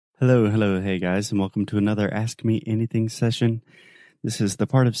Hello, hey guys, and welcome to another Ask Me Anything session. This is the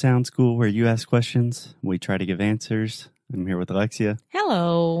part of Sound School where you ask questions, we try to give answers. I'm here with Alexia.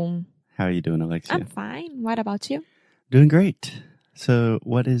 Hello. How are you doing, Alexia? I'm fine. What about you? Doing great. So,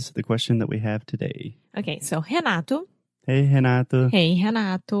 what is the question that we have today? Okay, so Renato. Hey, Renato. Hey,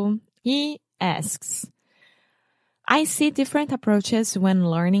 Renato. He asks, I see different approaches when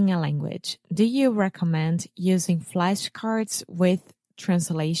learning a language. Do you recommend using flashcards with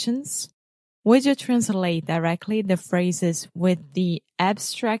translations? Would you translate directly the phrases with the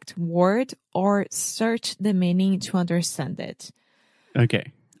abstract word or search the meaning to understand it?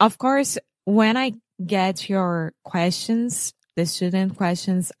 Okay. Of course, when I get your questions, the student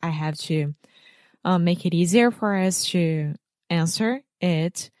questions, I have to make it easier for us to answer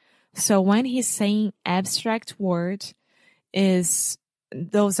it. So when he's saying abstract word,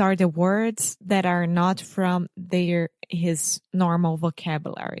 those are the words that are not from his normal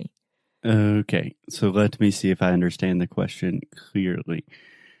vocabulary. Okay, so let me see if I understand the question clearly.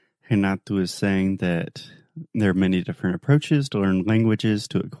 Renato is saying that there are many different approaches to learn languages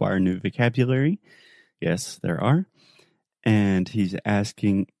to acquire new vocabulary. Yes, there are. And he's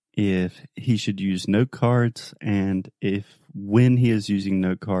asking if he should use note cards, and if when he is using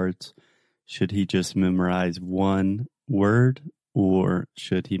note cards, should he just memorize one word, or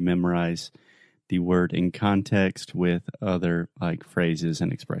should he memorize the word in context with other like phrases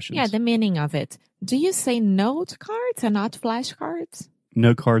and expressions? Yeah, the meaning of it. Do you say note cards and not flashcards?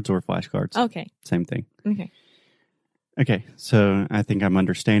 Note cards or flashcards. Okay. Same thing. Okay, so I think I'm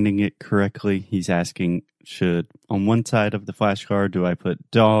understanding it correctly. He's asking, should on one side of the flashcard, do I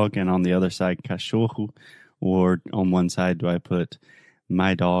put dog, and on the other side, cachorro? Or on one side, do I put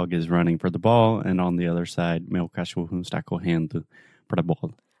my dog is running for the ball, and on the other side, meu cachorro está correndo para a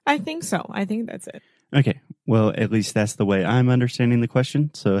bola? I think so. I think that's it. Okay, well, at least that's the way I'm understanding the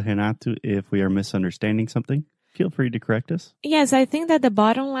question. So, Renato, if we are misunderstanding something, feel free to correct us. Yes, I think that the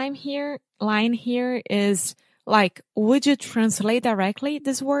bottom line here is like, would you translate directly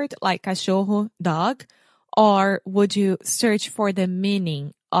this word, like cachorro, dog, or would you search for the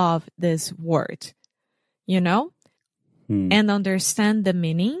meaning of this word, and understand the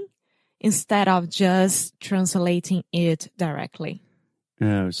meaning instead of just translating it directly?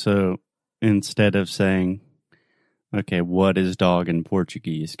 Oh, so instead of saying, okay, what is dog in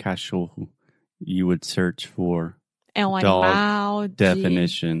Portuguese? Cachorro. You would search for dog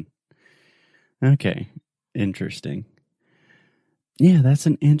definition. Okay, interesting. Yeah, that's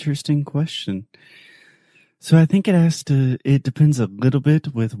an interesting question. So I think it depends a little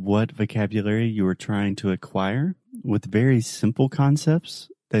bit with what vocabulary you are trying to acquire. With very simple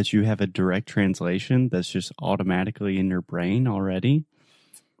concepts that you have a direct translation that's just automatically in your brain already,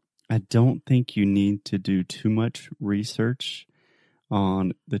 I don't think you need to do too much research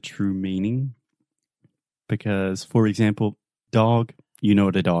on the true meaning. Because, for example, dog, you know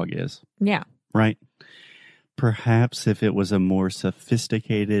what a dog is. Yeah. Right? Perhaps if it was a more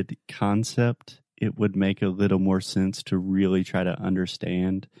sophisticated concept, it would make a little more sense to really try to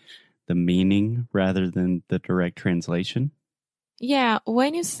understand the meaning rather than the direct translation. Yeah,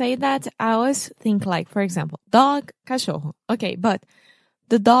 when you say that, I always think like, for example, dog, cachorro. Okay, but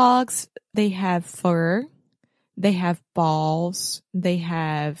the dogs, they have fur, they have balls, they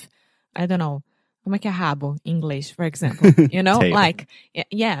have, I don't know, como é que é rabo in English, for example, like,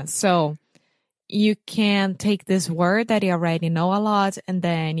 yeah, so you can take this word that you already know a lot, and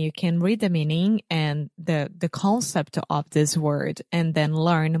then you can read the meaning and the concept of this word, and then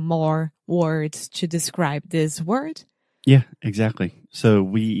learn more words to describe this word. Yeah, exactly. So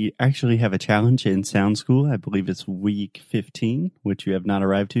we actually have a challenge in Sound School. I believe it's week 15, which you have not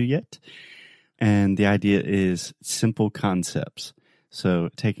arrived to yet. And the idea is simple concepts. So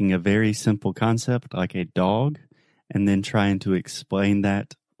taking a very simple concept like a dog and then trying to explain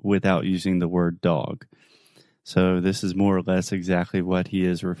that without using the word dog. So this is more or less exactly what he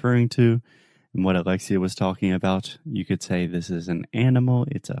is referring to and what Alexia was talking about. You could say this is an animal.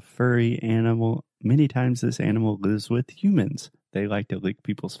 It's a furry animal. Many times this animal lives with humans. They like to lick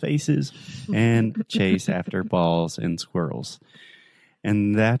people's faces and chase after balls and squirrels.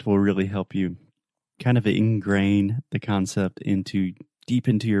 And that will really help you kind of ingrain the concept deep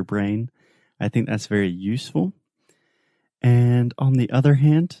into your brain. I think that's very useful. And on the other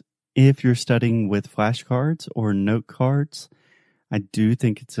hand, if you're studying with flashcards or note cards, I do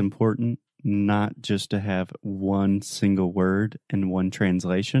think it's important not just to have one single word and one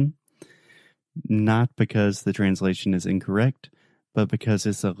translation. Not because the translation is incorrect, but because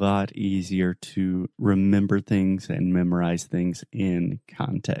it's a lot easier to remember things and memorize things in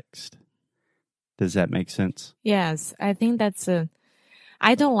context. Does that make sense? Yes, I think that's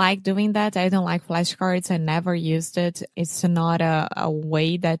I don't like doing that. I don't like flashcards. I never used it. It's not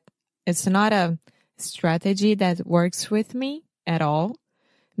it's not a strategy that works with me at all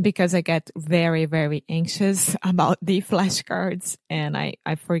because I get very, very anxious about the flashcards and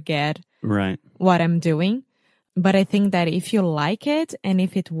I forget Right. what I'm doing. But I think that if you like it and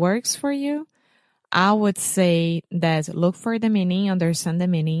if it works for you, I would say that look for the meaning, understand the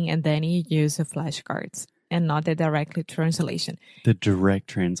meaning, and then you use the flashcards and not the direct translation. The direct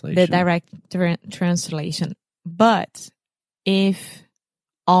translation. The direct translation. But if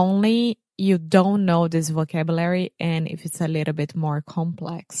only you don't know this vocabulary and if it's a little bit more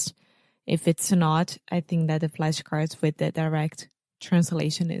complex, if it's not, I think that the flashcards with the direct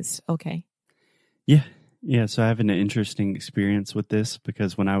translation is okay. Yeah. Yeah. So I have an interesting experience with this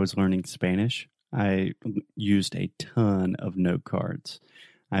because when I was learning Spanish, I used a ton of note cards.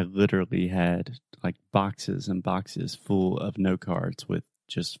 I literally had like boxes and boxes full of note cards with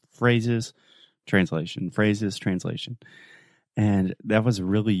just phrases, translation. And that was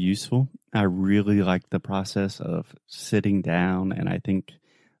really useful. I really liked the process of sitting down, and I think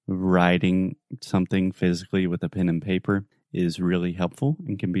writing something physically with a pen and paper is really helpful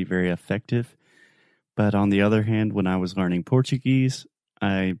and can be very effective. But on the other hand, when I was learning Portuguese,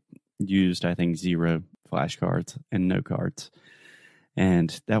 I used, I think, 0 flashcards and note cards.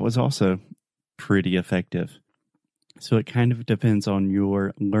 And that was also pretty effective. So it kind of depends on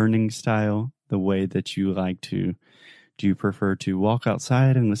your learning style, the way that you like to. Do you prefer to walk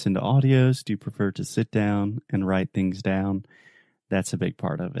outside and listen to audios? Do you prefer to sit down and write things down? That's a big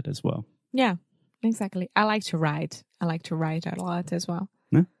part of it as well. Yeah, exactly. I like to write. I like to write a lot as well.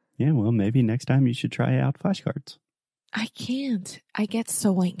 Yeah, well, maybe next time you should try out flashcards. I can't. I get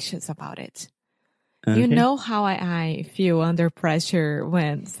so anxious about it. Okay. You know how I feel under pressure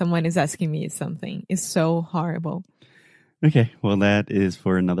when someone is asking me something. It's so horrible. Okay, well, that is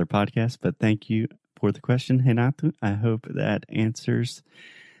for another podcast, but thank you for the question, Renato. I hope that answers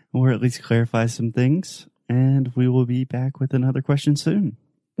or at least clarifies some things, and we will be back with another question soon.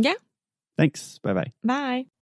 Yeah. Thanks. Bye-bye. Bye.